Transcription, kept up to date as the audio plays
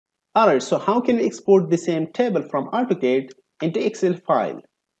Alright, so how can we export the same table from AutoCAD into Excel file?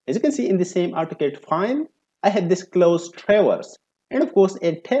 As you can see in the same AutoCAD file, I have this closed traverse and of course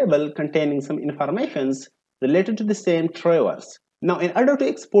a table containing some informations related to the same traverse. Now in order to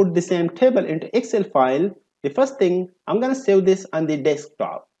export the same table into Excel file, the first thing I'm going to save this on the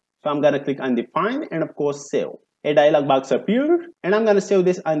desktop. So I'm going to click on the file and of course save. A dialog box appeared and I'm going to save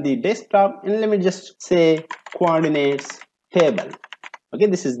this on the desktop and let me just say coordinates table. Okay,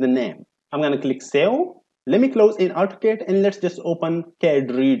 this is the name. I'm going to click save. Let me close in AutoCAD and let's just open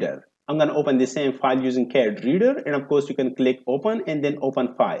CAD Reader. I'm going to open the same file using CAD Reader and of course you can click open and then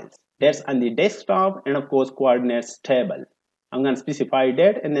open files. That's on the desktop and of course coordinates table. I'm going to specify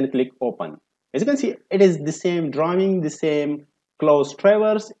that and then click open. As you can see, it is the same drawing, the same closed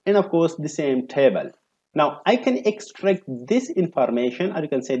traverse and of course the same table. Now I can extract this information or you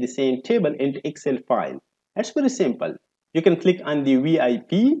can say the same table into Excel file. That's very simple. You can click on the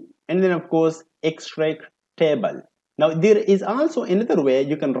VIP and then of course extract table. Now there is also another way.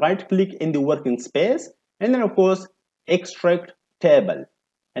 You can right click in the working space and then of course extract table.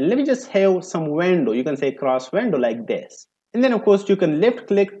 And let me just have some window. You can say cross window like this. And then of course you can left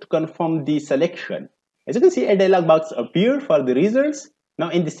click to confirm the selection. As you can see, a dialog box appeared for the results. Now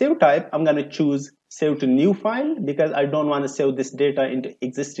in the save type, I'm going to choose save to new file because I don't want to save this data into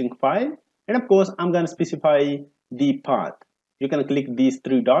existing file. And of course I'm going to specify the path. You can click these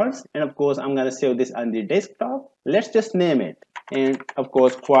three dots and of course I'm going to save this on the desktop. Let's just name it and of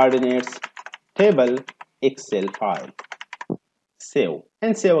course coordinates table Excel file. Save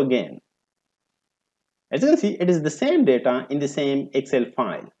and save again. As you can see, it is the same data in the same Excel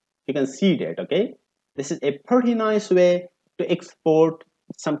file. You can see that, okay? This is a pretty nice way to export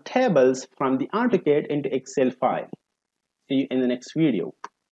some tables from the AutoCAD into Excel file. See you in the next video.